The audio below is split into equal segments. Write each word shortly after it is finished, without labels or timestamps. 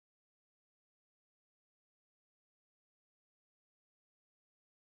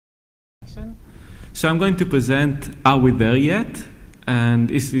introduction. So I'm going to present Are We There Yet? And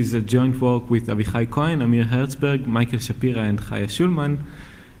this is a joint work with Avichai Cohen, Amir Herzberg, Michael Shapira, and Chaya Schulman.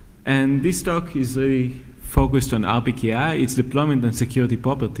 And this talk is really focused on RPKI, its deployment and security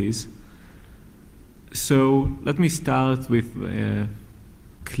properties. So let me start with a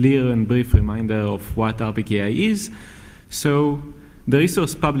clear and brief reminder of what RPKI is. So the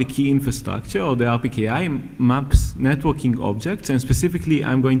resource public key infrastructure, or the RPKI, maps networking objects, and specifically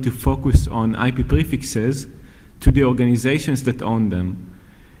I'm going to focus on IP prefixes to the organizations that own them.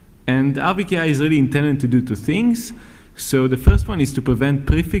 And RPKI is really intended to do two things. So the first one is to prevent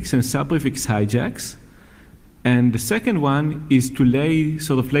prefix and subprefix hijacks. And the second one is to lay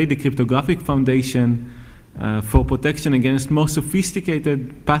the cryptographic foundation for protection against more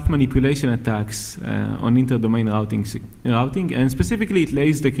sophisticated path manipulation attacks on interdomain routing, and specifically it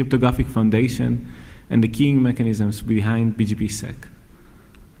lays the cryptographic foundation and the keying mechanisms behind BGP-SEC.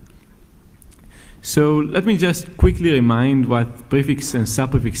 So let me just quickly remind what prefix and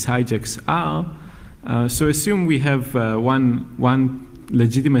subprefix hijacks are. So assume we have one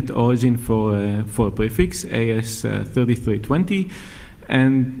legitimate origin for a prefix, AS3320,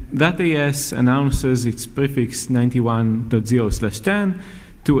 and that AS announces its prefix 91.0/10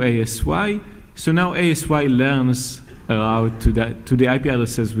 to ASY. So now ASY learns a route to the IP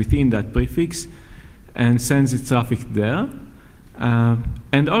addresses within that prefix and sends its traffic there.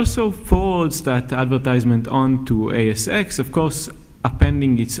 And also forwards that advertisement on to ASX, of course,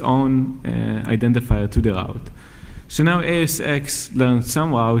 appending its own identifier to the route. So now ASX learns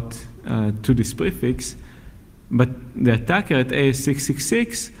some route to this prefix, but the attacker at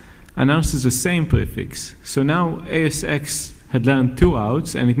AS666 announces the same prefix. So now ASX had learned two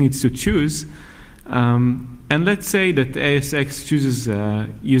routes, and it needs to choose. And let's say that ASX chooses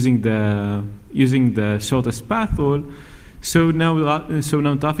using the shortest path rule. So now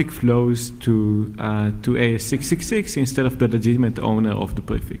traffic flows to AS666 instead of the legitimate owner of the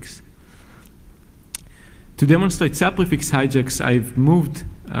prefix. To demonstrate subprefix hijacks, I've moved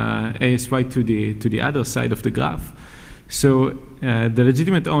ASY to the other side of the graph. So the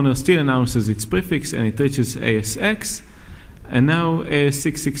legitimate owner still announces its prefix, and it reaches ASX. And now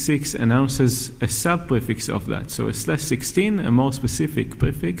AS666 announces a subprefix of that, so a /16, a more specific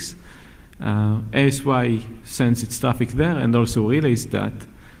prefix. ASY sends its traffic there and also relays that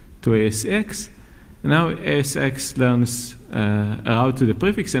to ASX. And now ASX learns a route to the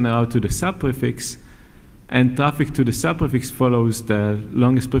prefix and a route to the subprefix, and traffic to the subprefix follows the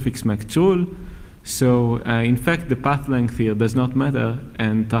longest prefix match rule. So in fact, the path length here does not matter,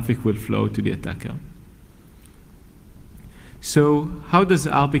 and traffic will flow to the attacker. So how does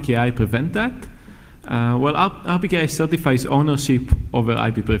RPKI prevent that? Well, RPKI certifies ownership over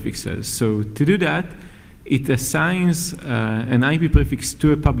IP prefixes. So to do that, it assigns an IP prefix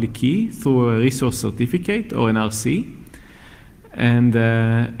to a public key through a resource certificate or an RC.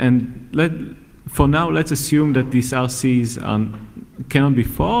 For now, let's assume that these RCs cannot be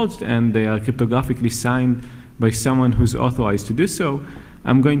forged and they are cryptographically signed by someone who's authorized to do so.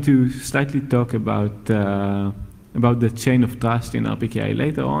 I'm going to slightly talk about the chain of trust in RPKI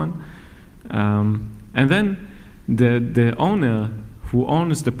later on. And then the owner who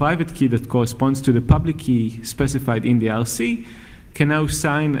owns the private key that corresponds to the public key specified in the RC can now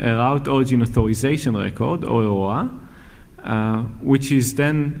sign a route origin authorization record, or ROA, which is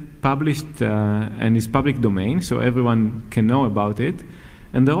then published and is public domain, so everyone can know about it.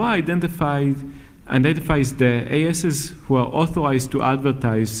 And the ROA identifies the ASs who are authorized to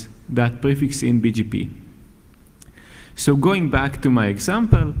advertise that prefix in BGP. So going back to my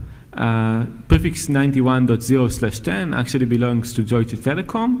example, prefix 91.0/10 actually belongs to Deutsche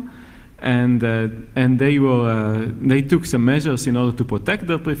Telekom, and they took some measures in order to protect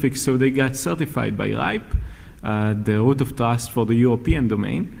their prefix, so they got certified by RIPE, the root of trust for the European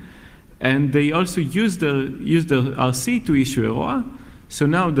domain, and they also used their RC to issue a ROA. So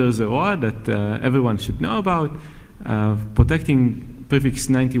now there's a ROA that everyone should know about, protecting prefix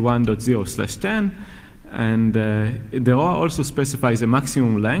 91.0/10. And the ROA also specifies a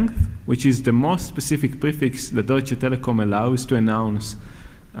maximum length, which is the most specific prefix that Deutsche Telekom allows to announce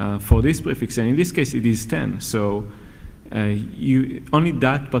for this prefix. And in this case, it is 10. So only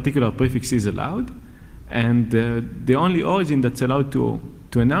that particular prefix is allowed. And the only origin that's allowed to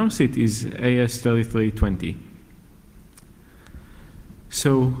announce it is AS3320.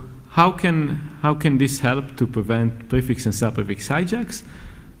 So how can this help to prevent prefix and subprefix hijacks?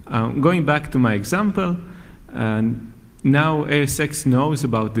 Going back to my example, now ASX knows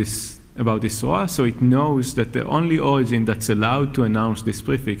about this ROA, so it knows that the only origin that's allowed to announce this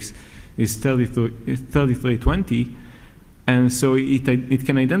prefix is 3320, And so it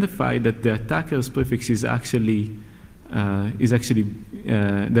can identify that the attacker's prefix is actually,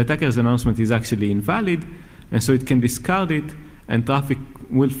 the attacker's announcement is actually invalid, and so it can discard it, and traffic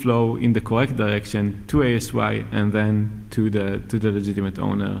will flow in the correct direction to ASY and then to the legitimate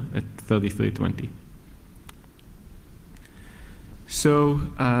owner at 3320. So,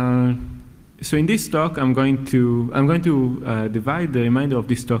 so in this talk, I'm going to divide the remainder of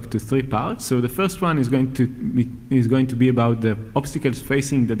this talk to 3 parts. So the first one is going to be about the obstacles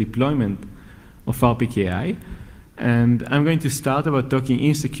facing the deployment of RPKI, and I'm going to start about talking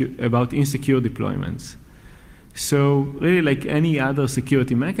about insecure deployments. So really, like any other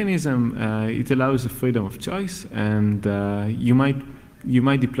security mechanism, it allows a freedom of choice, and you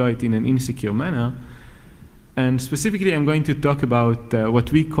might deploy it in an insecure manner. And specifically, I'm going to talk about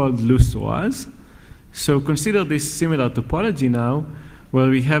what we call loose ROAs. So consider this similar topology now, where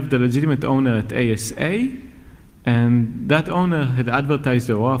we have the legitimate owner at ASA, and that owner had advertised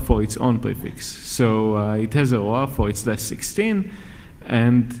a ROA for its own prefix. So it has a ROA for its /16,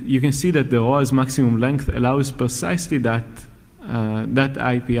 and you can see that the ROA's maximum length allows precisely that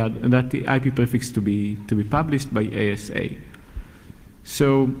the IP prefix to be published by ASA.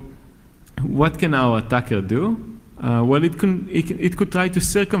 So what can our attacker do? Well, it could try to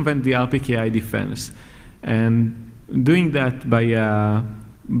circumvent the RPKI defense, and doing that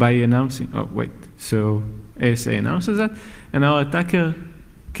by announcing. Oh wait, so ASA announces that, and our attacker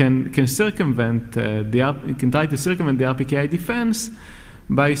can circumvent can try to circumvent the RPKI defense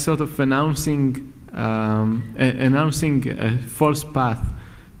by sort of announcing a false path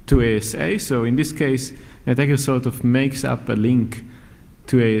to ASA. So in this case, the attacker sort of makes up a link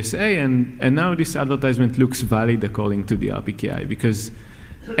to ASA, and now this advertisement looks valid according to the RPKI, because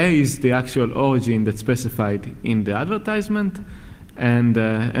A is the actual origin that's specified in the advertisement, and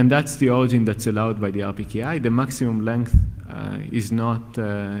that's the origin that's allowed by the RPKI. The maximum length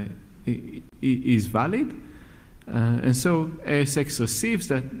is valid, and so ASX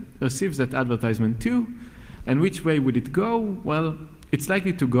receives that advertisement too. And which way would it go? Well, it's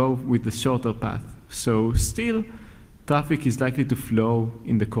likely to go with the shorter path. So still, traffic is likely to flow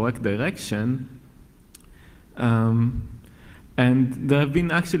in the correct direction. And there have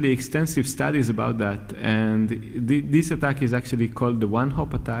been actually extensive studies about that. And this attack is actually called the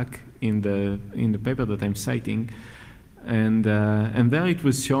one-hop attack in the paper that I'm citing. And there it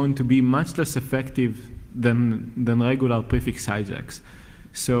was shown to be much less effective than regular prefix hijacks.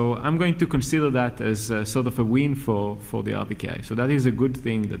 So I'm going to consider that as sort of a win for the RPKI. So that is a good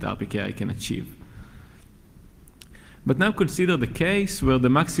thing that RPKI can achieve. But now consider the case where the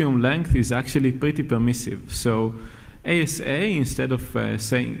maximum length is actually pretty permissive. So ASA, instead of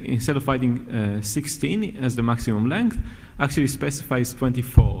writing 16 as the maximum length, actually specifies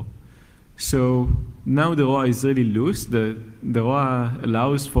 24. So now the ROA is really loose. The ROA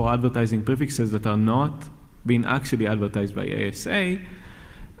allows for advertising prefixes that are not being actually advertised by ASA.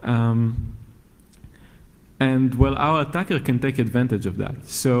 And well, our attacker can take advantage of that.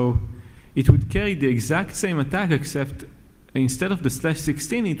 So it would carry the exact same attack, except instead of the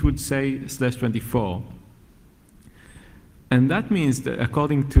 /16, it would say /24. And that means that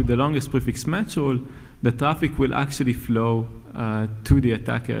according to the longest prefix match rule, the traffic will actually flow to the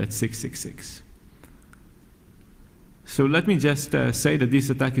attacker at 666. So let me just say that this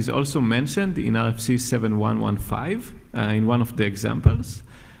attack is also mentioned in RFC 7115 in one of the examples.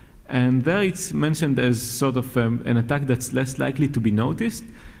 And there it's mentioned as sort of an attack that's less likely to be noticed.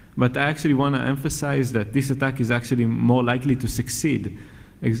 But I actually want to emphasize that this attack is actually more likely to succeed,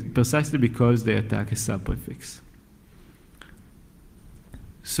 precisely because they attack a subprefix.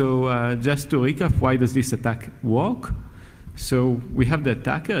 So just to recap, why does this attack work? So we have the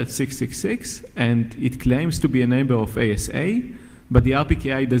attacker at 666, and it claims to be a neighbor of ASA, but the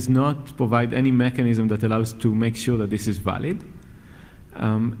RPKI does not provide any mechanism that allows to make sure that this is valid.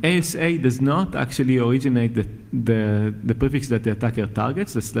 ASA does not actually originate the prefix that the attacker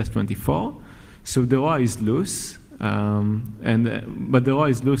targets, that's /24. So the ROA is loose, but the ROA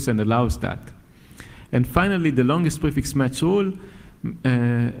is loose and allows that. And finally, the longest prefix match rule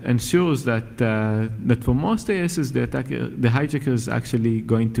ensures that for most ASs, the hijacker is actually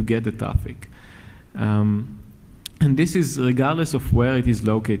going to get the traffic. And this is regardless of where it is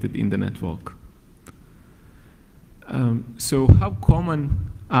located in the network. So how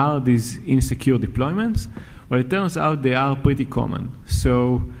common are these insecure deployments? Well, it turns out they are pretty common.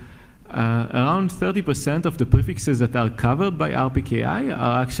 So around 30% of the prefixes that are covered by RPKI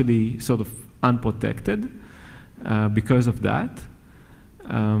are actually sort of unprotected because of that.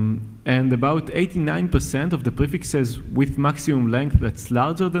 And about 89% of the prefixes with maximum length that's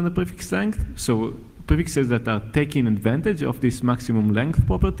larger than the prefix length, so prefixes that are taking advantage of this maximum length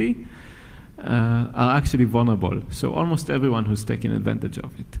property are actually vulnerable. So almost everyone who's taking advantage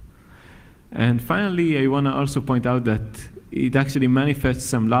of it. And finally, I want to also point out that it actually manifests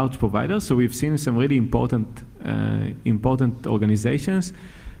some large providers. So we've seen some really important organizations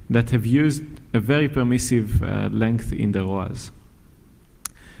that have used a very permissive length in the ROAS.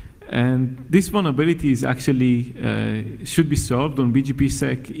 And this vulnerability is actually should be solved when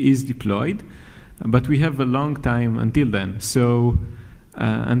BGPsec is deployed, but we have a long time until then. So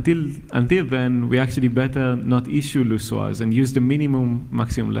until then, we actually better not issue loose ROAS and use the minimum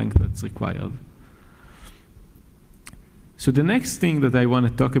maximum length that's required. So the next thing that I want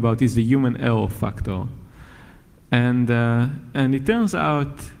to talk about is the human error factor. And it turns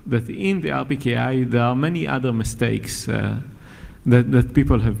out that in the RPKI, there are many other mistakes that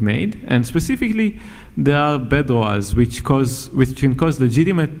people have made. And specifically, there are bad ROAS, which can cause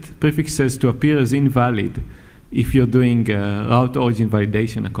legitimate prefixes to appear as invalid if you're doing route origin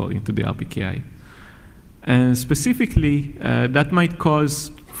validation according to the RPKI. And specifically, that might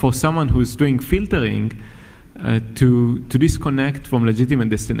cause, for someone who's doing filtering, to disconnect from legitimate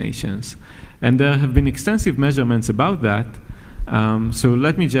destinations. And there have been extensive measurements about that. So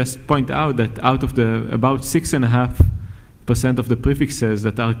let me just point out that out of the about 6.5% of the prefixes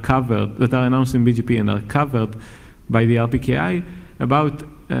that are covered, that are announced in BGP and are covered by the RPKI, about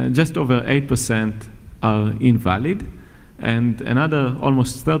just over 8% are invalid. And another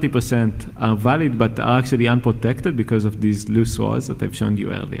almost 30% are valid, but are actually unprotected because of these loose ROAS that I've shown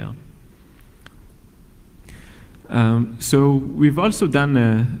you earlier. So we've also done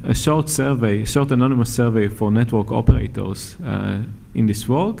a short anonymous survey for network operators in this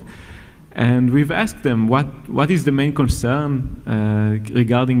work. And we've asked them what is the main concern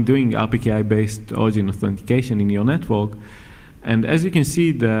regarding doing RPKI-based origin authentication in your network. And as you can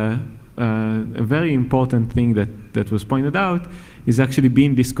see, a very important thing that was pointed out is actually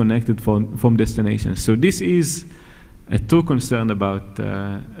being disconnected from destinations. So this is a true concern about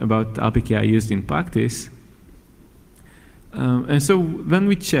RPKI used in practice. And so then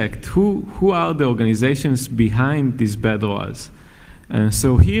we checked who are the organizations behind these bad ROAS.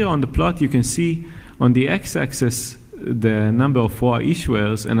 So here on the plot, you can see on the x-axis the number of ROA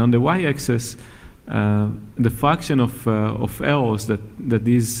issuers, and on the y-axis the fraction of errors that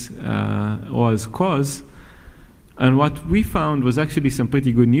these ROAS cause. And what we found was actually some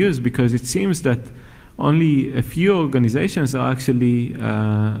pretty good news, because it seems that only a few organizations are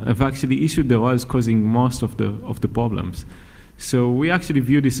have actually issued the ROAS causing most of the problems. So we actually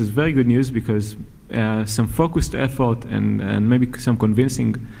view this as very good news, because some focused effort and maybe some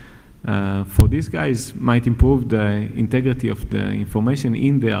convincing for these guys might improve the integrity of the information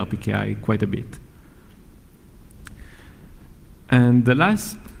in the RPKI quite a bit. And the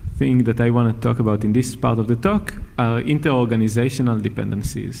last thing that I want to talk about in this part of the talk are inter-organizational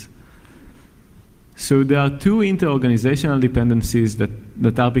dependencies. So there are two inter-organizational dependencies that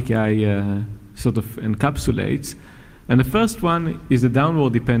RPKI sort of encapsulates. And the first one is the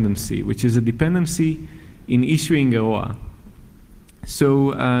downward dependency, which is a dependency in issuing a ROA.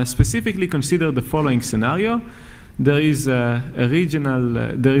 So specifically consider the following scenario. There is an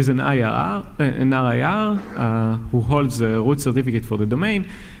RIR who holds a root certificate for the domain.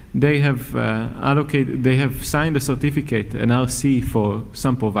 They have signed a certificate, an RC, for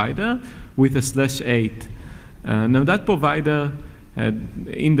some provider with a /8. Now that provider,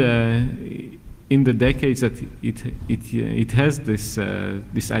 in the decades that it has this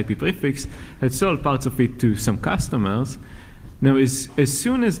IP prefix, had sold parts of it to some customers. Now, as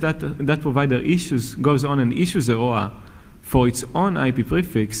soon as that provider goes on and issues a ROA for its own IP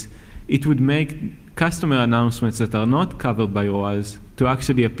prefix, it would make customer announcements that are not covered by ROAs to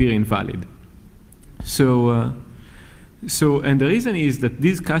actually appear invalid. And the reason is that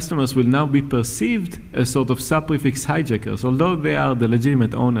these customers will now be perceived as sort of subprefix hijackers, although they are the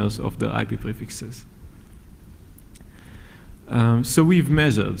legitimate owners of the IP prefixes. So we've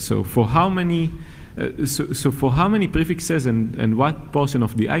measured. So for how many prefixes and what portion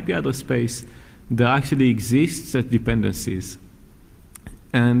of the IP address space there actually exists as dependencies.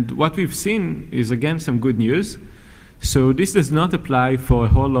 And what we've seen is, again, some good news. So this does not apply for a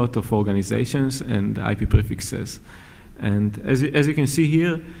whole lot of organizations and IP prefixes. And as you can see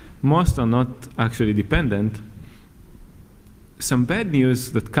here, most are not actually dependent. Some bad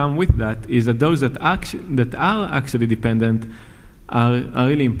news that come with that is that those that are actually dependent are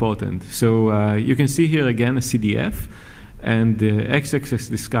really important. So you can see here again a CDF, and the x-axis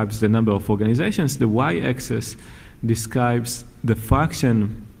describes the number of organizations. The y-axis describes the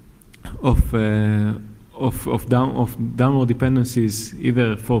fraction of downward dependencies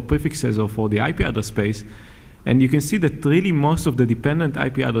either for prefixes or for the IP address space. And you can see that really most of the dependent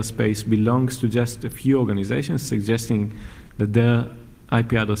IP address space belongs to just a few organizations, suggesting that their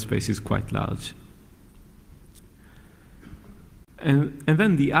IP address space is quite large. And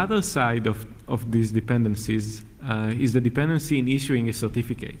then the other side of these dependencies is the dependency in issuing a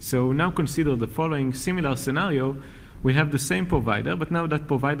certificate. So now consider the following similar scenario. We have the same provider, but now that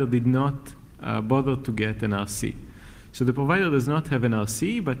provider did not bother to get an RC. So the provider does not have an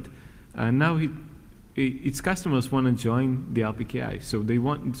RC, but now its customers want to join the RPKI. So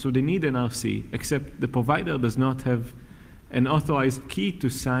they need an RC, except the provider does not have an authorized key to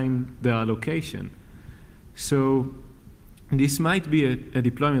sign their allocation. So this might be a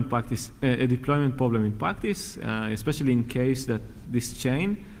deployment problem in practice, especially in case that this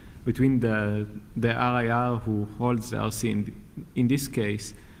chain between the RIR who holds the RC in this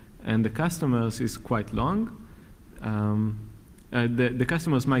case and the customers is quite long. The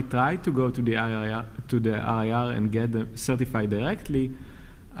customers might try to go to the RIR and get them certified directly.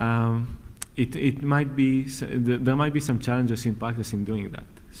 There might be some challenges in practice in doing that.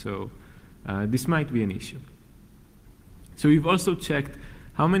 So this might be an issue. So we've also checked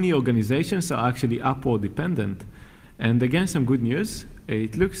how many organizations are actually upward dependent. And again, some good news.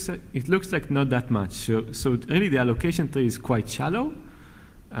 It looks like not that much. So really the allocation tree is quite shallow.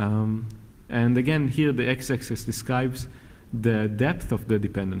 And again, here the x-axis describes the depth of the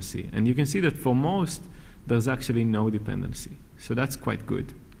dependency. And you can see that for most, there's actually no dependency. So that's quite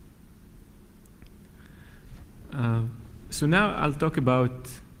good. So now I'll talk about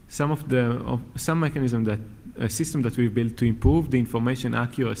some mechanism that a system that we've built to improve the information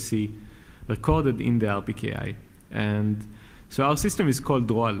accuracy recorded in the RPKI. And so our system is called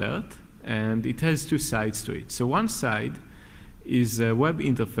Draw Alert, and it has two sides to it. So one side is a web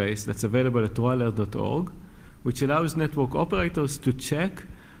interface that's available at drawalert.org, which allows network operators to check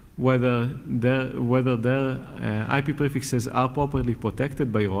whether their IP prefixes are properly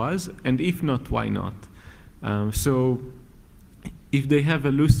protected by ROAs, and if not, why not. So if they have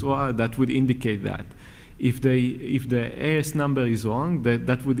a loose ROA, that would indicate that. If the AS number is wrong,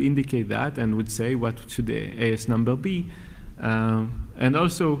 that would indicate that and would say what should the AS number be. And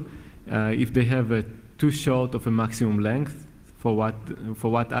also, if they have a too short of a maximum length for what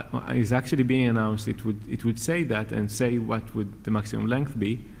is actually being announced, it would say that and say what would the maximum length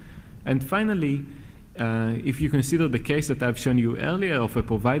be. And finally, if you consider the case that I've shown you earlier of a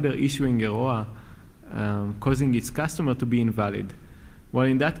provider issuing a ROA causing its customer to be invalid, well,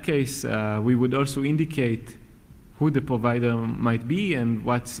 in that case, we would also indicate who the provider might be and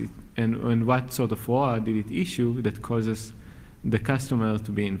what sort of ROA did it issue that causes the customer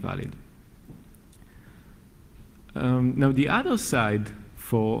to be invalid. Now, the other side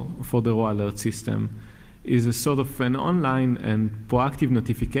for the ROA alert system is a sort of an online and proactive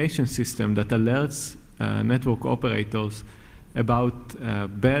notification system that alerts network operators about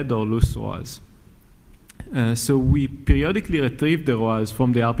bad or loose ROAs. So we periodically retrieve the ROAs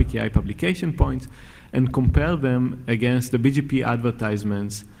from the RPKI publication points and compare them against the BGP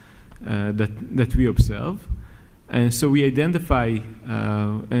advertisements that we observe. And so we identify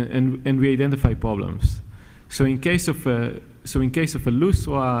we identify problems. So in case of a loose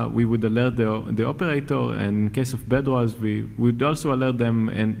ROA, we would alert the operator, and in case of bad ROAs, we would also alert them.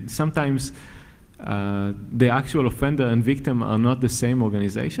 And sometimes the actual offender and victim are not the same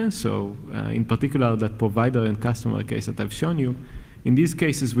organization. So in particular, that provider and customer case that I've shown you, in these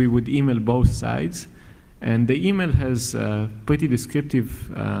cases, we would email both sides. And the email has a pretty descriptive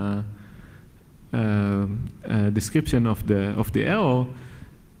description of the error.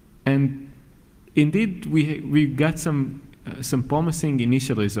 And indeed, we got some promising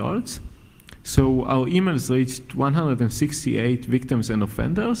initial results. So our emails reached 168 victims and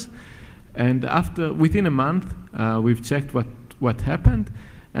offenders. And within a month, we've checked what happened,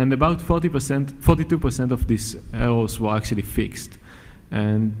 and about 42% of these errors were actually fixed.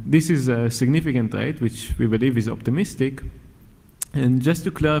 And this is a significant rate, which we believe is optimistic. And just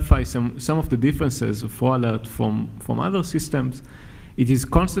to clarify some of the differences of ROA alert from other systems, it is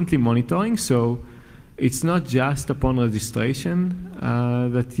constantly monitoring. So it's not just upon registration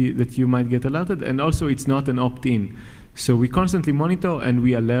that you might get alerted, and also it's not an opt-in. So we constantly monitor and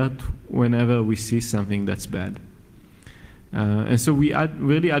we alert whenever we see something that's bad. And so we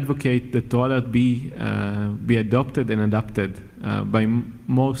really advocate that ROA alert be adopted and adapted by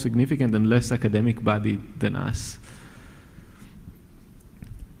more significant and less academic body than us.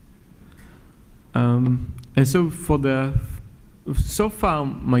 And so so far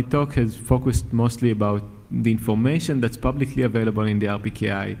my talk has focused mostly about the information that's publicly available in the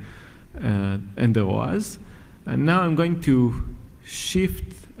RPKI, and the ROAS. And now I'm going to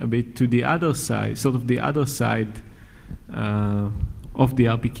shift a bit to the other side, sort of the other side of the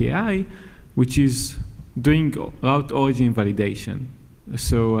RPKI, which is doing route origin validation.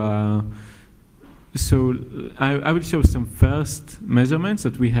 So, I will show some first measurements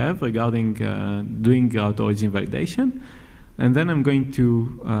that we have regarding doing route origin validation, and then I'm going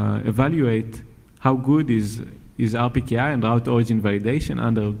to evaluate how good is RPKI and route origin validation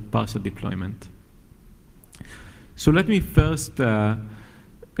under partial deployment. So let me first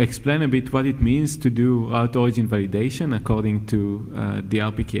explain a bit what it means to do route origin validation according to the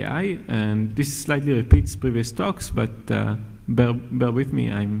RPKI, and this slightly repeats previous talks, but bear with me,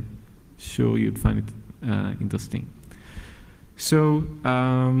 I'm sure you'd find it interesting. So,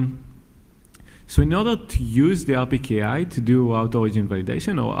 so in order to use the RPKI to do route origin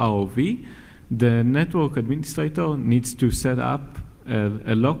validation, or ROV, the network administrator needs to set up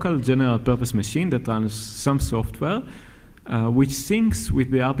a local general purpose machine that runs some software which syncs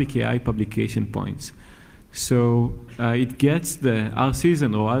with the RPKI publication points. So it gets the RCs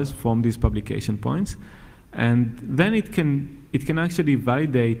and ROAs from these publication points, and then it can actually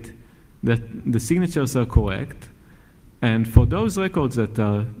validate that the signatures are correct. And for those records that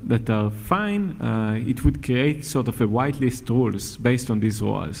are fine, it would create sort of a whitelist rules based on these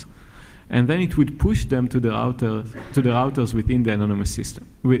ROAs. And then it would push them to the routers within the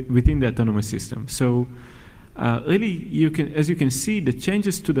autonomous system. So really, as you can see, the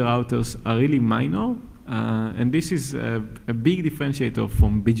changes to the routers are really minor, and this is a big differentiator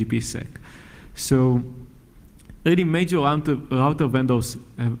from BGP-SEC. So really, major router vendors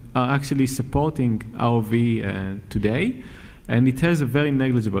are actually supporting ROV today, and it has a very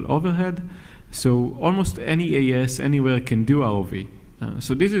negligible overhead. So almost any AS anywhere can do ROV.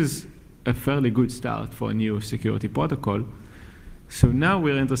 So this is a fairly good start for a new security protocol. So now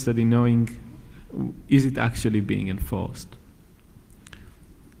we're interested in knowing, is it actually being enforced?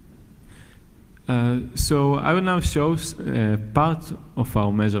 So I will now show part of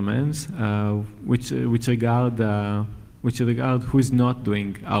our measurements which regard who is not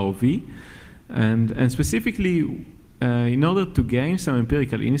doing ROV, and specifically in order to gain some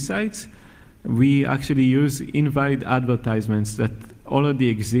empirical insights, we actually use invalid advertisements that already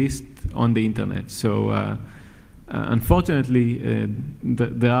exist on the internet. So unfortunately,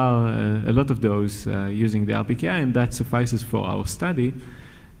 there are a lot of those using the RPKI, and that suffices for our study.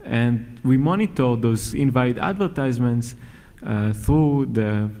 And we monitor those invalid advertisements through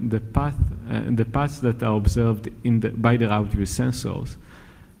the paths that are observed by the route view sensors.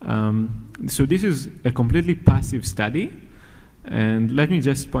 So this is a completely passive study, and let me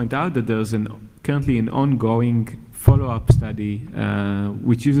just point out that there's currently an ongoing follow-up study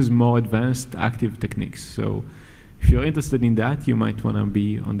which uses more advanced active techniques. So if you're interested in that, you might want to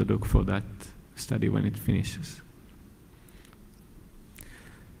be on the look for that study when it finishes.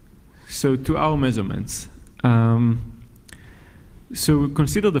 So to our measurements. So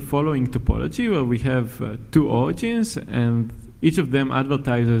consider the following topology where we have two origins, and each of them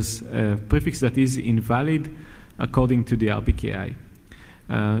advertises a prefix that is invalid according to the RPKI.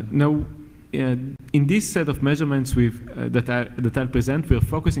 Now, in this set of measurements that I'll present, we're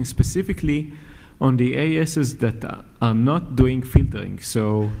focusing specifically on the ASs that are not doing filtering.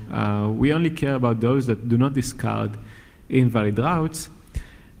 So we only care about those that do not discard invalid routes.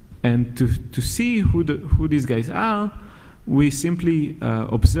 And to see who these guys are, we simply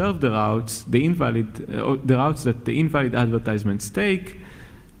observe the routes, the routes that the invalid advertisements take,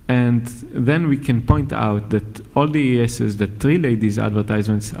 and then we can point out that all the ASs that relay these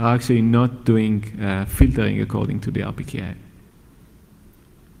advertisements are actually not doing filtering according to the RPKI.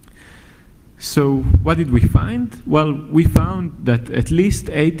 So what did we find? Well, we found that at least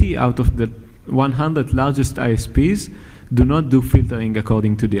 80 out of the 100 largest ISPs do not do filtering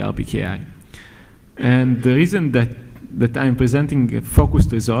according to the RPKI. And the reason that I'm presenting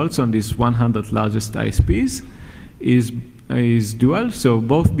focused results on these 100 largest ISPs is dual. So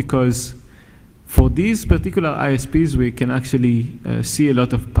both because for these particular ISPs, we can actually see a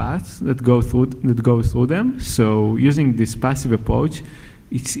lot of paths that go through them. So using this passive approach,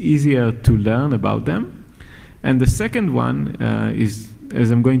 it's easier to learn about them. And the second one is,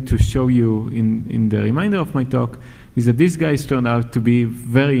 as I'm going to show you in the remainder of my talk, is that these guys turned out to be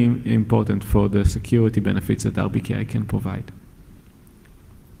very important for the security benefits that RPKI can provide.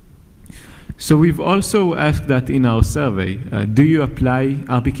 So we've also asked that in our survey, do you apply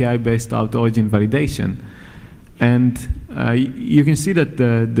RPKI-based route origin validation? And you can see that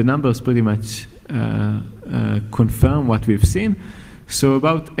the numbers pretty much confirm what we've seen. So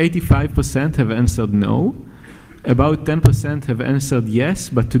about 85% have answered no. about 10% have answered yes,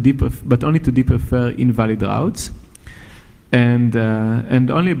 but only to deprefer invalid routes. And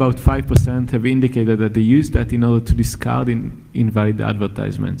only about 5% have indicated that they use that in order to discard invalid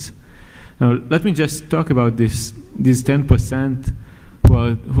advertisements. Now, let me just talk about these 10%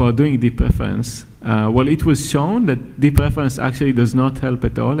 who are doing depreference. Well, it was shown that depreference actually does not help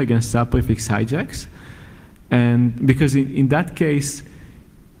at all against subprefix hijacks. And because in that case,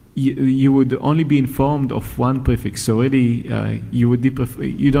 you would only be informed of one prefix. So really,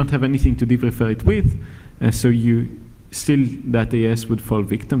 you don't have anything to deprefer it with, and so that AS would fall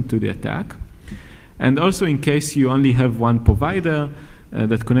victim to the attack. And also, in case you only have one provider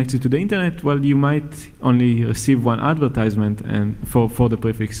that connects you to the internet, well, you might only receive one advertisement and for the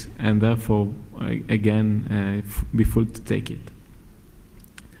prefix, and therefore, again, be fooled to take it.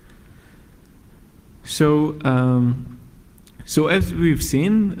 So as we've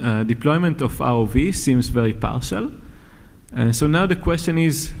seen, deployment of ROV seems very partial. So now the question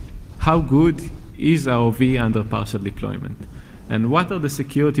is, how good is ROV under partial deployment? And what are the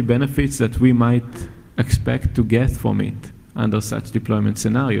security benefits that we might expect to get from it under such deployment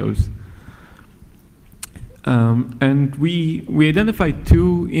scenarios? And we identified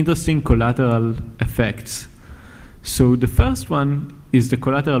two interesting collateral effects. So the first one is the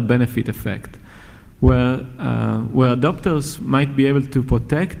collateral benefit effect, where adopters might be able to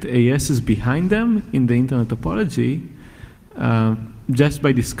protect ASs behind them in the internet topology just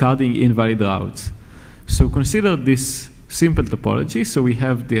by discarding invalid routes. So consider this simple topology. So we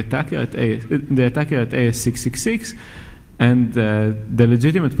have the attacker at AS666 and the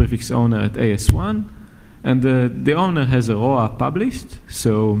legitimate prefix owner at AS1, and the owner has a ROA published.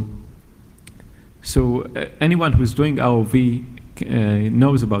 So anyone who's doing ROV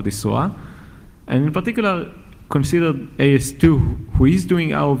knows about this ROA. And in particular, consider AS2 who is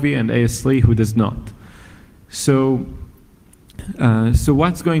doing ROV and AS3 who does not. So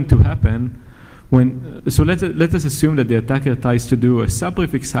what's going to happen so let us assume that the attacker tries to do a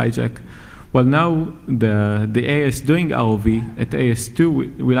subprefix hijack. Well, now the AS doing ROV at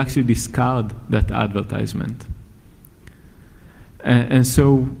AS2 will actually discard that advertisement. And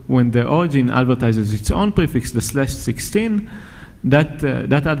so when the origin advertises its own prefix, the /16,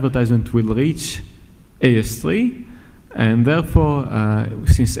 that advertisement will reach AS3, and therefore,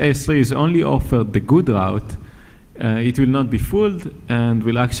 since AS3 is only offered the good route, it will not be fooled, and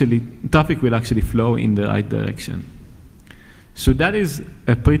traffic will actually flow in the right direction. So that is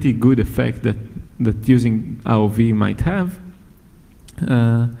a pretty good effect that using ROV might have.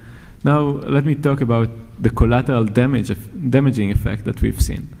 Now let me talk about the collateral damaging effect that we've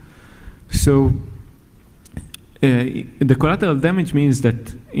seen. So the collateral damage means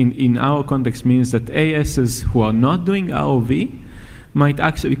that, in our context, means that ASs who are not doing ROV might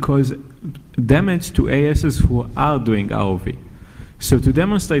actually cause damage to ASs who are doing ROV. So to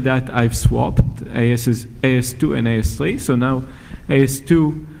demonstrate that, I've swapped AS2 and AS3. So now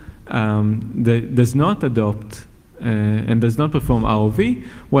AS2 does not adopt and does not perform ROV,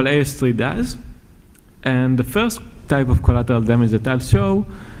 while AS3 does. And the first type of collateral damage that I'll show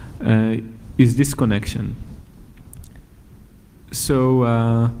is disconnection. So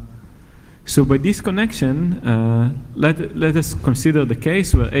by disconnection, let us consider the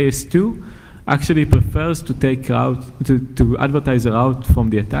case where AS2 actually prefers to take to advertise a route from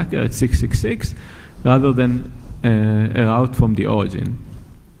the attacker at 666 rather than a route from the origin.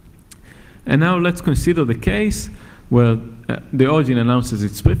 And now let's consider the case where the origin announces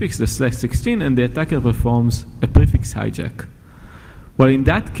its prefix, the /16, and the attacker performs a prefix hijack. Well, in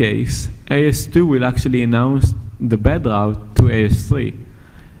that case, AS2 will actually announce the bad route to AS3.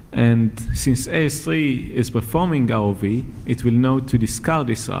 And since AS3 is performing ROV, it will know to discard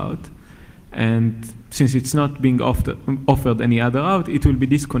this route. And since it's not being offered any other route, it will be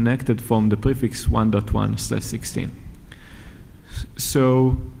disconnected from the prefix 1.1/16.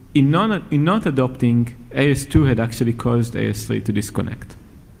 So in not adopting, AS2 had actually caused AS3 to disconnect.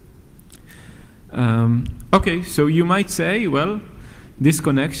 Okay, so you might say, well,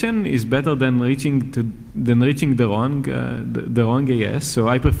 disconnection is better than reaching the wrong AS. So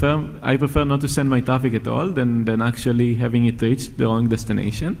I prefer not to send my traffic at all than actually having it reach the wrong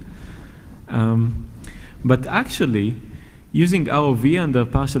destination. But actually, using ROV under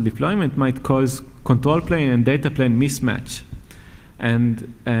partial deployment might cause control plane and data plane mismatch.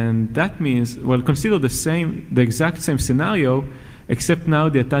 And that means, well, consider the exact same scenario, except now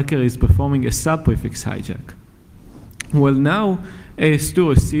the attacker is performing a subprefix hijack. Well, now AS2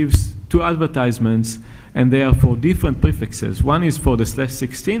 receives two advertisements, and they are for different prefixes. One is for the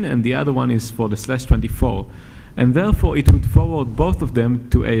 /16, and the other one is for the /24. And therefore, it would forward both of them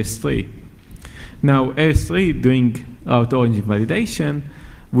to AS3. Now, AS3 doing route origin validation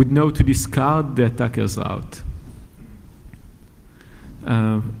would know to discard the attacker's route.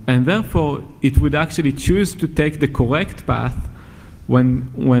 And therefore, it would actually choose to take the correct path when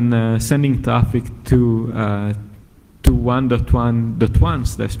sending traffic to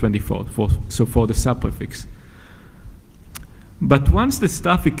 1.1.1/24, so for the subprefix. But once this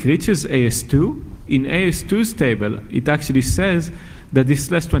traffic reaches AS2, in AS2's table, it actually says that this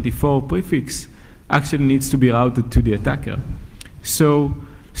 /24 prefix actually needs to be routed to the attacker. So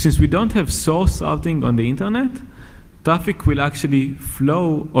since we don't have source routing on the internet, traffic will actually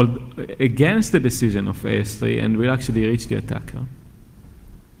flow against the decision of AS3 and will actually reach the attacker.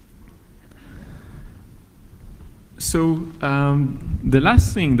 So the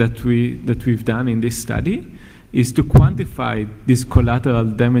last thing that we've done in this study is to quantify these collateral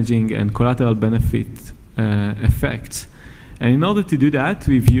damaging and collateral benefit effects. And in order to do that,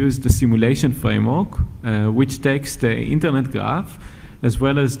 we've used the simulation framework, which takes the internet graph as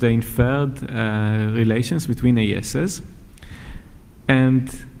well as the inferred relations between ASs.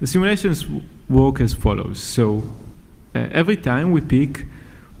 And the simulations work as follows. So every time we pick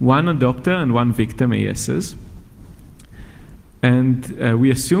one adopter and one victim ASs, and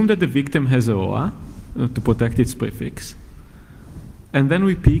we assume that the victim has a ROA to protect its prefix. And then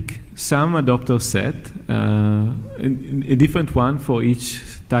we pick some adopter set, a different one for each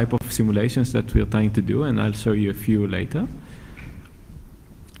type of simulations that we're trying to do, and I'll show you a few later.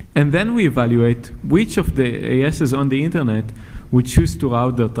 And then we evaluate which of the ASs on the internet would choose to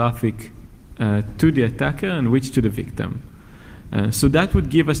route their traffic to the attacker and which to the victim. So that would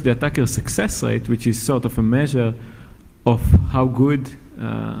give us the attacker success rate, which is sort of a measure of how good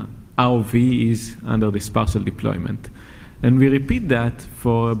ROV is under this partial deployment. And we repeat that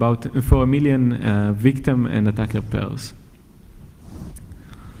for about 1 million victim and attacker pairs.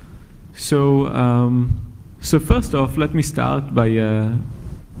 So, so first off, let me start by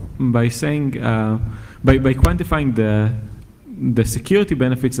saying by quantifying the security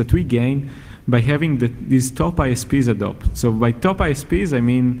benefits that we gain by having these top ISPs adopt. So by top ISPs, I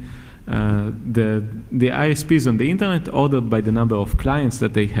mean the ISPs on the internet ordered by the number of clients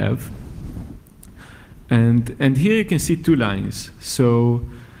that they have. And here you can see two lines. So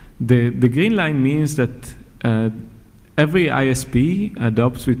the green line means that every ISP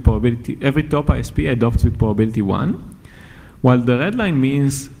adopts with probability, every top ISP adopts with probability 1, while the red line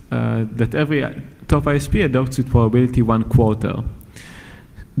means that every top ISP adopts with probability 1/4.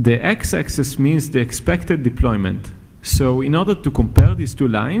 The x-axis means the expected deployment. So in order to compare these two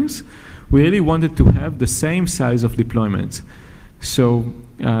lines, we really wanted to have the same size of deployments. So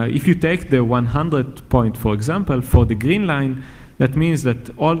if you take the 100 point, for example, for the green line, that means that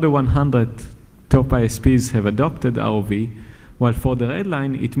all the 100 top ISPs have adopted ROV, while for the red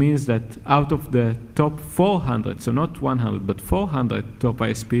line, it means that out of the top 400, so not 100, but 400 top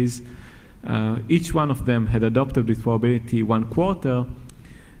ISPs, each one of them had adopted with probability 1/4.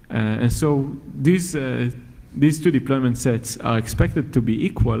 And so these two deployment sets are expected to be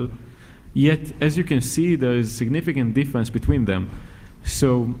equal, yet as you can see, there is a significant difference between them.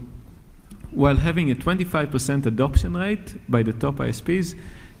 So while having a 25% adoption rate by the top ISPs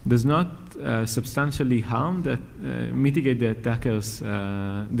does not substantially harm mitigate the attacker's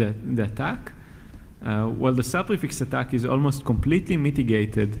the attack, while the subprefix attack is almost completely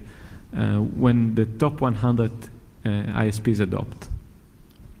mitigated when the top 100 ISPs adopt.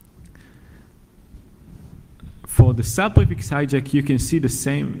 For the subprefix hijack, you can see the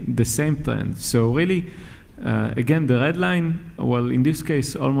same trend. So really, again, the red line, well, in this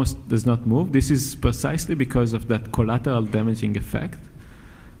case, almost does not move. This is precisely because of that collateral damaging effect.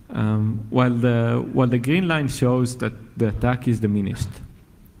 While the green line shows that the attack is diminished.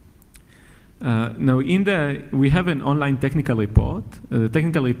 Now, we have an online technical report. The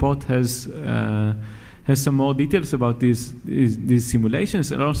technical report has some more details about these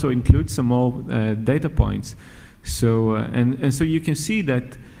simulations and also includes some more data points. So and so you can see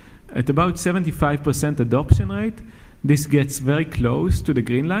that at about 75% adoption rate, this gets very close to the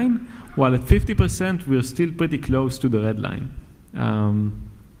green line, while at 50%, we're still pretty close to the red line. And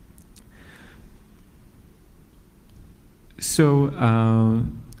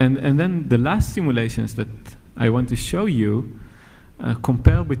then the last simulations that I want to show you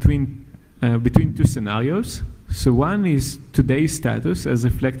compare between two scenarios. So one is today's status as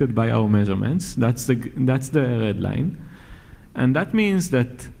reflected by our measurements. That's the red line. And that means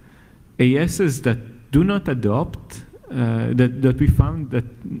that ASs that do not adopt, that we found that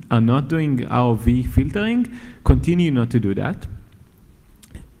are not doing ROV filtering, continue not to do that.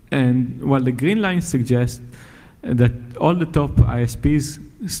 And while the green line suggests that all the top ISPs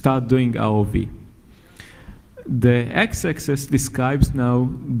start doing ROV. The x-axis describes now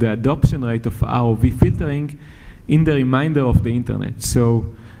the adoption rate of ROV filtering in the remainder of the internet. So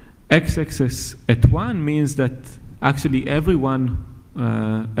x-axis at 1 means that actually everyone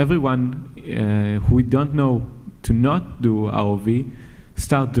who we don't know to not do ROV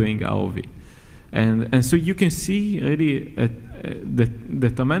start doing ROV. And so you can see really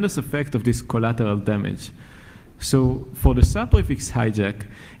the tremendous effect of this collateral damage. So for the subprefix hijack,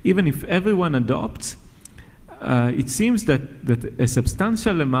 even if everyone adopts, it seems that a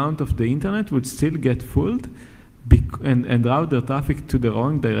substantial amount of the internet would still get fooled and route their traffic to the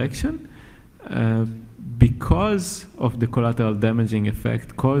wrong direction because of the collateral damaging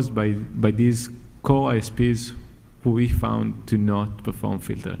effect caused by these core ISPs who we found to not perform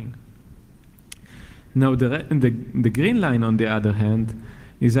filtering. Now, the green line, on the other hand,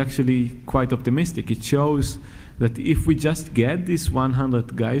 is actually quite optimistic. It shows that if we just get these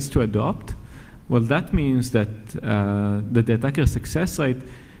 100 guys to adopt, well, that means that the attacker success rate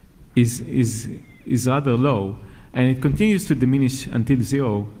is rather low, and it continues to diminish until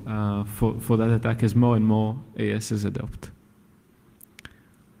 0 for that attack as more and more ASs adopt.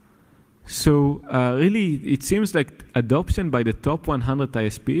 So really, it seems like adoption by the top 100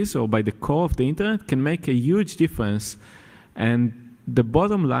 ISPs or by the core of the internet can make a huge difference. And the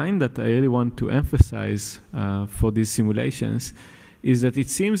bottom line that I really want to emphasize for these simulations is that it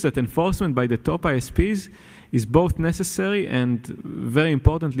seems that enforcement by the top ISPs is both necessary and, very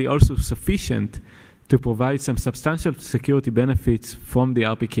importantly, also sufficient to provide some substantial security benefits from the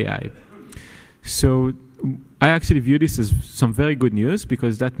RPKI. So I actually view this as some very good news,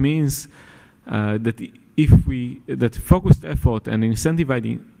 because that means that focused effort and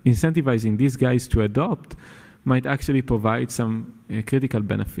incentivizing these guys to adopt might actually provide some critical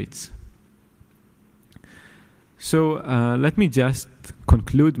benefits. So let me just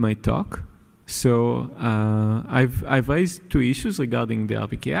conclude my talk. So I've raised 2 issues regarding the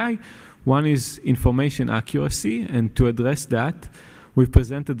RPKI. One is information accuracy, and to address that, we've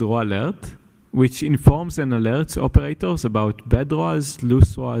presented raw alert, which informs and alerts operators about bad ROAs,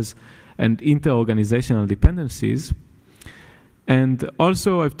 loose ROAs, and inter-organizational dependencies. And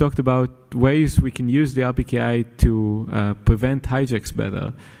also, I've talked about ways we can use the RPKI to prevent hijacks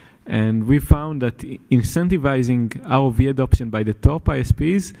better. And we found that incentivizing ROV adoption by the top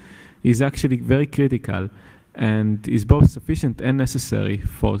ISPs is actually very critical and is both sufficient and necessary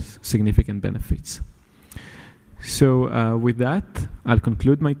for significant benefits. So with that, I'll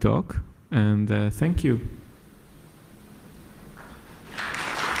conclude my talk, and thank you.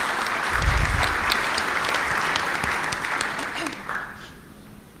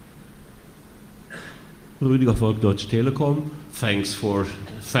 Rüdiger Volk, Deutsche Telekom. Thanks for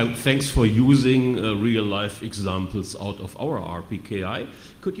using real-life examples out of our RPKI.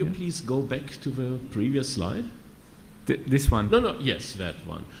 Could you please go back to the previous slide? This one? No, yes, that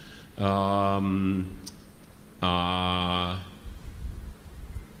one.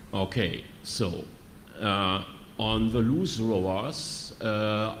 Okay, so on the loose ROAs,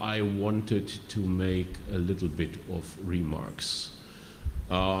 I wanted to make a little bit of remarks.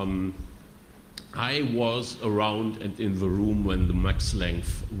 I was around and in the room when the max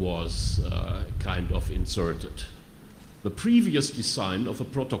length was kind of inserted. The previous design of a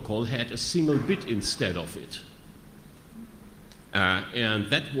protocol had a single bit instead of it. And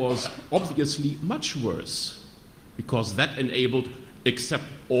that was obviously much worse, because that enabled accept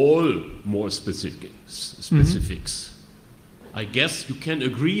all more specifics. I guess you can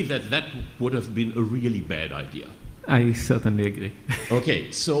agree that that would have been a really bad idea. I certainly agree.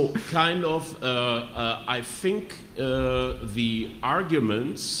 Okay, so kind of, I think the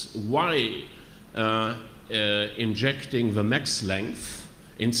arguments why injecting the max length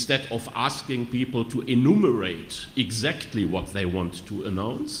instead of asking people to enumerate exactly what they want to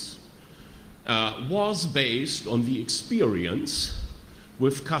announce was based on the experience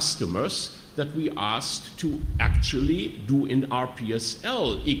with customers that we asked to actually do in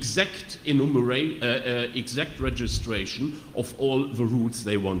RPSL exact registration of all the routes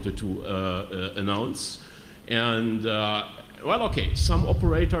they wanted to announce. And well, okay, some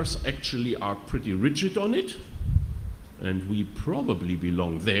operators actually are pretty rigid on it, and we probably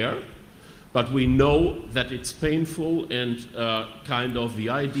belong there, but we know that it's painful, and kind of the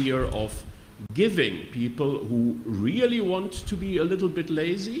idea of giving people who really want to be a little bit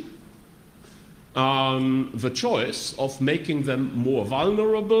lazy the choice of making them more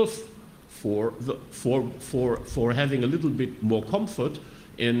vulnerable for having a little bit more comfort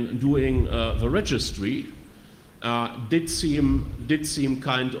in doing the registry did seem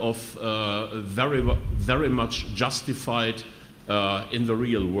kind of very much justified in the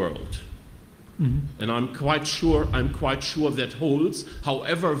real world. And I'm quite sure that holds.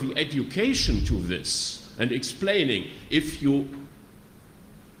 However, the education to this and explaining if you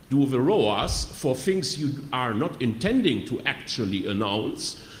do the ROAS for things you are not intending to actually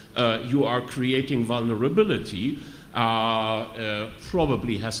announce, you are creating vulnerability,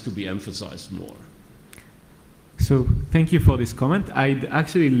 probably has to be emphasized more. So thank you for this comment. I'd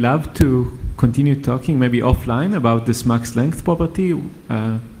actually love to continue talking maybe offline about this max length property.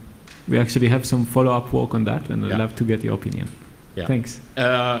 We actually have some follow-up work on that, and I'd love to get your opinion. Yeah. Thanks.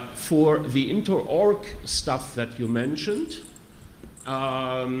 For the inter-org stuff that you mentioned,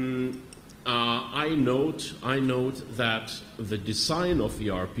 I note that the design of the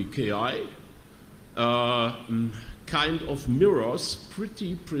RPKI kind of mirrors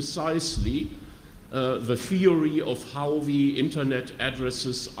pretty precisely the theory of how the internet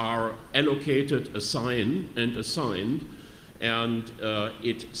addresses are allocated, assigned, and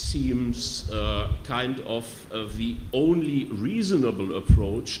it seems kind of the only reasonable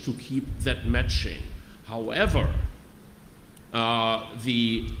approach to keep that matching. However,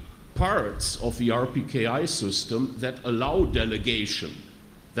 the parts of the RPKI system that allow delegation,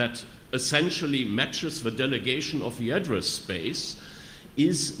 that essentially matches the delegation of the address space,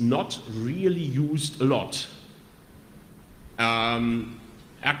 is not really used a lot.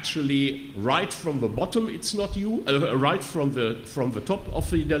 Actually, right from the bottom, it's not used. Right from the top of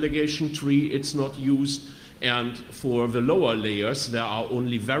the delegation tree, it's not used. And for the lower layers, there are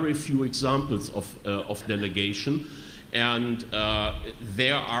only very few examples of delegation. And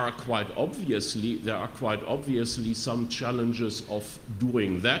there are quite obviously some challenges of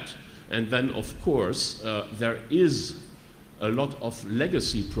doing that. And then, of course, there is a lot of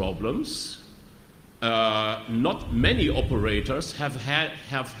legacy problems. Not many operators have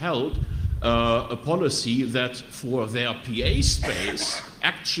held a policy that for their PA space,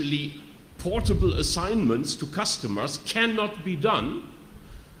 actually portable assignments to customers cannot be done.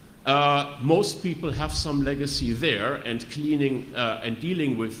 Most people have some legacy there, and cleaning and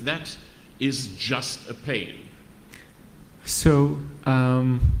dealing with that is just a pain. So,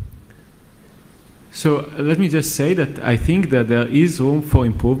 so let me just say that I think that there is room for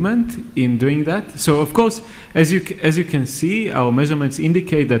improvement in doing that. So of course, as you can see, our measurements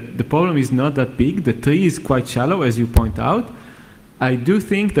indicate that the problem is not that big. The tree is quite shallow, as you point out. I do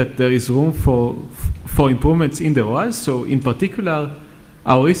think that there is room for improvements in the ROAS. So in particular,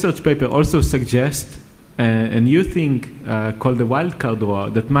 our research paper also suggests a new thing called the wildcard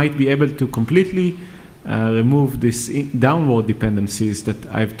ROA that might be able to completely remove these downward dependencies that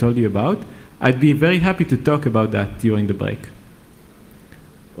I've told you about. I'd be very happy to talk about that during the break.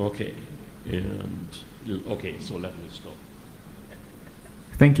 Okay, so let me stop.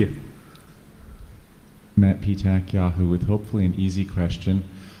 Thank you. Matt Petak, Yahoo, with hopefully an easy question.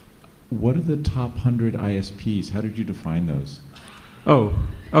 What are the top 100 ISPs? How did you define those? Oh,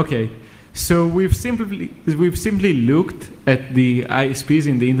 okay. So we've simply looked at the ISPs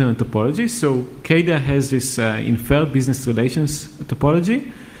in the internet topology. So CADA has this inferred business relations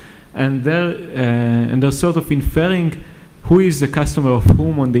topology. And they're sort of inferring who is the customer of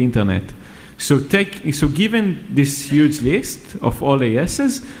whom on the internet. So given this huge list of all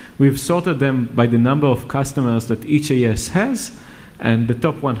ASs, we've sorted them by the number of customers that each AS has, and the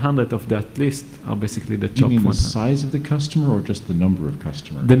top 100 of that list are basically the top 100. You mean the size of the customer or just the number of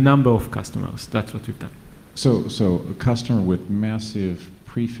customers? The number of customers, that's what we've done. So a customer with massive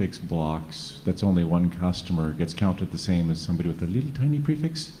prefix blocks, that's only one customer, gets counted the same as somebody with a little tiny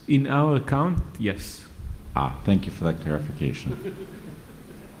prefix? In our account, yes. Thank you for that clarification.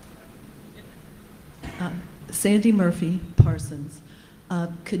 Sandy Murphy, Parsons.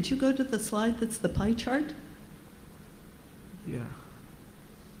 Could you go to the slide that's the pie chart? Yeah.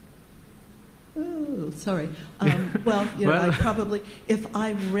 Oh, sorry. Well, you know, I probably, if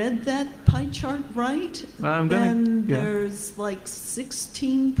I read that pie chart right, then there's like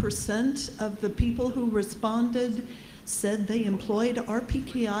 16% of the people who responded said they employed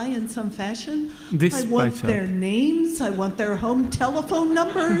RPKI in some fashion. I want their names. I want their home telephone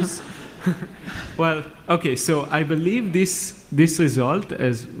numbers. Well, okay, so I believe this result,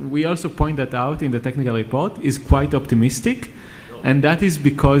 as we also point that out in the technical report, is quite optimistic. And that is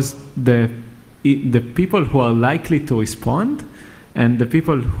because the people who are likely to respond and the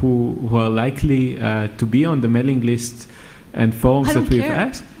people who are likely to be on the mailing list and forums that we've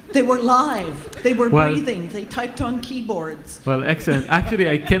asked. They were live. They were breathing. They typed on keyboards. Well, excellent. Actually,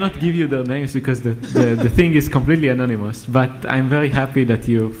 I cannot give you their names because the thing is completely anonymous. But I'm very happy that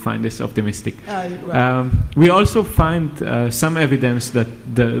you find this optimistic. Right. We also find some evidence that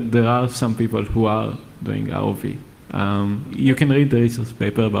there are some people who are doing ROV. You can read the research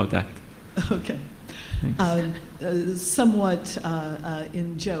paper about that. Okay. Somewhat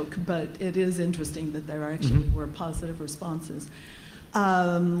in joke, but it is interesting that there actually were positive responses.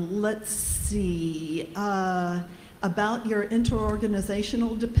 Let's see. About your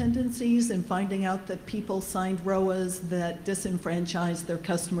interorganizational dependencies and finding out that people signed ROAs that disenfranchised their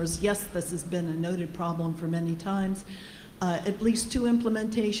customers. Yes, this has been a noted problem for many times. At least 2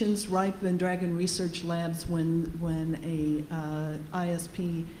 implementations, RIPE and Dragon Research Labs, when a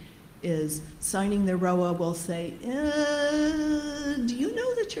ISP is signing their ROA, will say, do you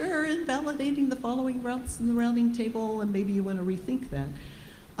know that you're invalidating the following routes in the routing table, and maybe you want to rethink that.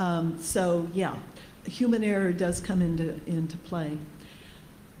 So yeah, human error does come into play.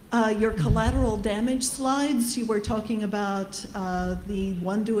 Your collateral damage slides, you were talking about the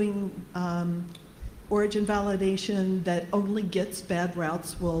one doing origin validation that only gets bad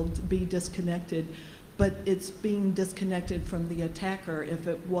routes will be disconnected, but it's being disconnected from the attacker. If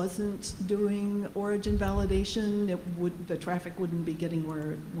it wasn't doing origin validation, the traffic wouldn't be getting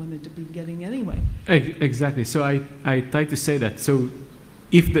where it wanted to be getting anyway. Exactly. So I try to say that. So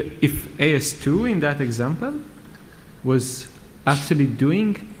if AS2 in that example was actually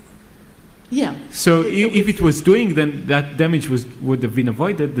doing, yeah. So if it was doing, then that damage would have been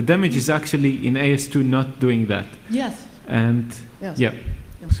avoided. The damage is actually in AS2 not doing that. Yes. And yes. Yeah.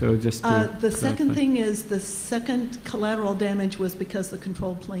 So just the second thing is the second collateral damage was because the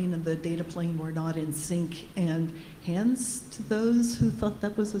control plane and the data plane were not in sync, and hands to those who thought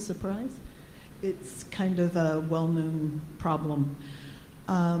that was a surprise. It's kind of a well-known problem.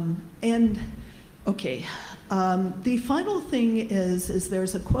 The final thing is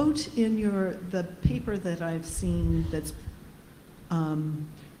there's a quote in the paper that I've seen that's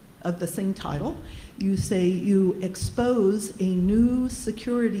of the same title. You say you expose a new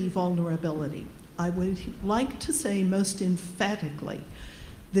security vulnerability. I would like to say most emphatically,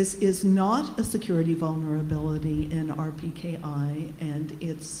 this is not a security vulnerability in RPKI, and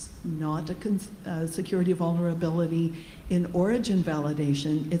it's not a security vulnerability in origin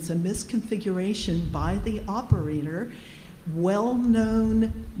validation. It's a misconfiguration by the operator, well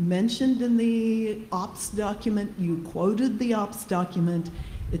known, mentioned in the ops document. You quoted the ops document.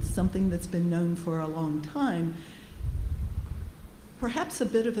 It's something that's been known for a long time. Perhaps a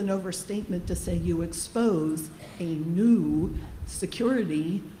bit of an overstatement to say you expose a new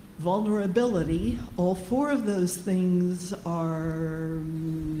security vulnerability. All 4 of those things are,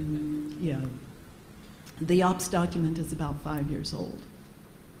 the ops document is about 5 years old.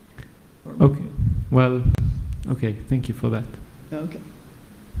 Okay. Well, okay. Thank you for that. Okay.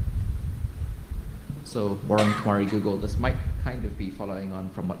 So Warren Kumari, Google, this might kind of be following on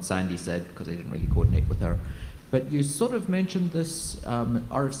from what Sandy said, because I didn't really coordinate with her. But you sort of mentioned this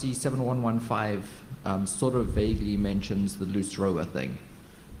RFC 7115 sort of vaguely mentions the loose rower thing.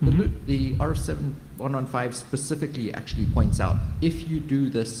 The RF 7115 specifically actually points out, if you do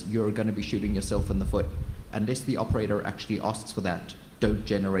this, you're going to be shooting yourself in the foot. Unless the operator actually asks for that, don't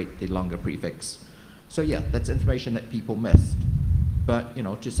generate the longer prefix. So yeah, that's information that people missed. But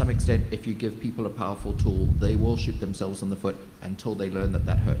to some extent, if you give people a powerful tool, they will shoot themselves in the foot until they learn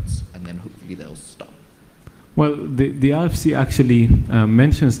that hurts, and then hopefully they'll stop. Well, the RFC actually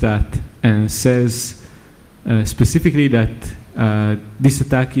mentions that and says specifically that this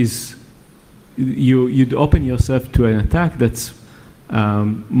attack is, you'd open yourself to an attack that's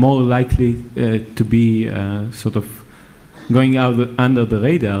more likely to be sort of going out under the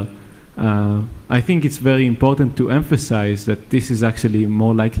radar. I think it's very important to emphasize that this is actually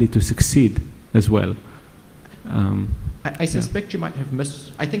more likely to succeed as well. I suspect you might have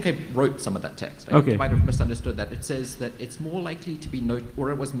I think I wrote some of that text. You might have misunderstood that. It says that it's more likely to be, or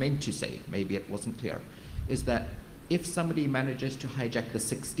it was meant to say, maybe it wasn't clear, is that if somebody manages to hijack the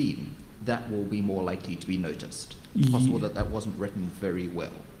 16, that will be more likely to be noticed. It's possible that that wasn't written very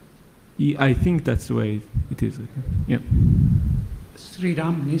well. I think that's the way it is. Yeah.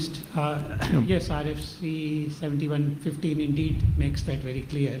 Sriram missed. Yes, RFC 7115 indeed makes that very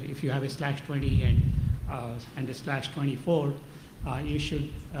clear. If you have a /20 and a /24, you should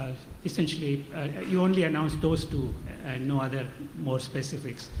essentially, you only announce those 2 and no other more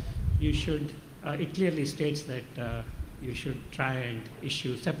specifics. You should, it clearly states that you should try and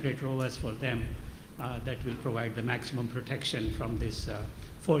issue separate ROAs for them that will provide the maximum protection from this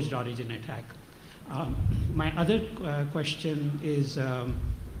forged origin attack. My other question is,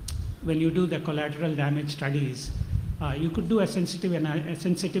 when you do the collateral damage studies, you could do a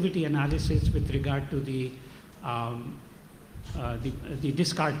sensitivity analysis with regard to the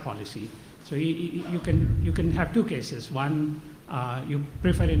discard policy. So you can have 2 cases. One, you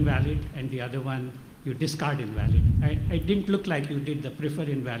prefer invalid, and the other one, you discard invalid. It didn't look like you did the prefer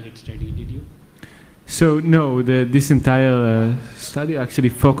invalid study, did you? So no, this entire study actually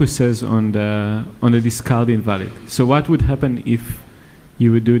focuses on the discard invalid. So what would happen if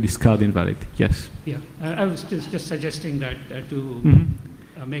you would do discard invalid? Yes. Yeah, I was just suggesting that to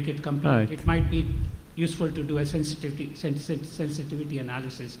make it complete. Right. It might be useful to do a sensitivity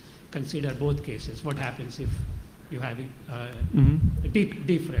analysis, consider both cases. What happens if you have a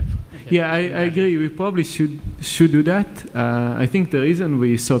deep ref? Yeah, I agree. We probably should do that. I think the reason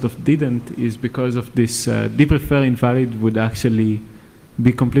we sort of didn't is because of this deep refer invalid would actually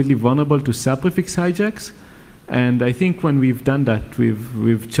be completely vulnerable to subprefix hijacks. And I think when we've done that,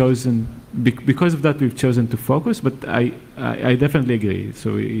 we've chosen, because of that, we've chosen to focus. But I definitely agree.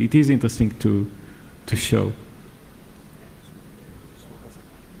 So it is interesting to show.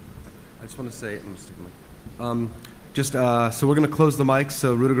 I just want to say, so we're going to close the mics.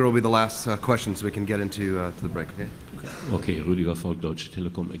 So Rudiger will be the last question, so we can get into to the break. Okay. Okay, Rudiger for Deutsche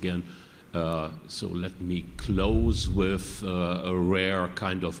Telekom again. So let me close with a rare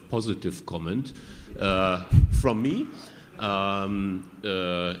kind of positive comment from me.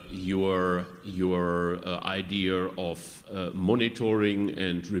 Your idea of monitoring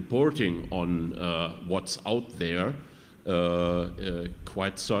and reporting on what's out there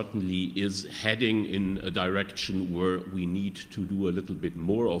quite certainly is heading in a direction where we need to do a little bit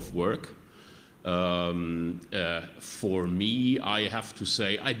more of work. For me, I have to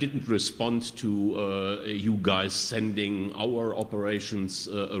say, I didn't respond to you guys sending our operations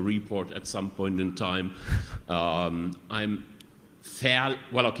a report at some point in time. I'm fair,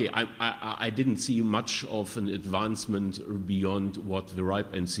 well, okay, I didn't see much of an advancement beyond what the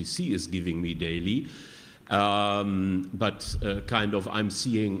RIPE NCC is giving me daily. But kind of I'm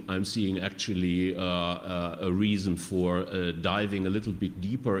seeing actually a reason for diving a little bit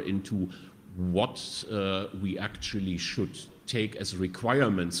deeper into what we actually should take as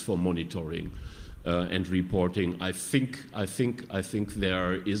requirements for monitoring and reporting. I think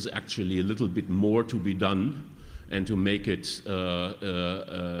there is actually a little bit more to be done, and to make it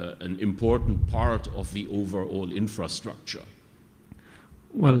an important part of the overall infrastructure.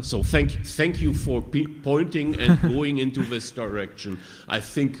 Well, so thank you for pointing and going into this direction. I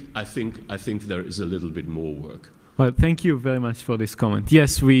think there is a little bit more work. Well, thank you very much for this comment.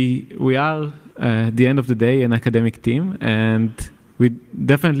 Yes, we are at the end of the day an academic team, and we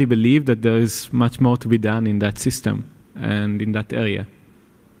definitely believe that there is much more to be done in that system and in that area.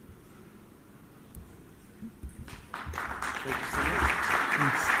 Thank you so much.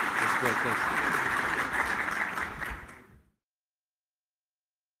 Thanks. That's great. Thanks.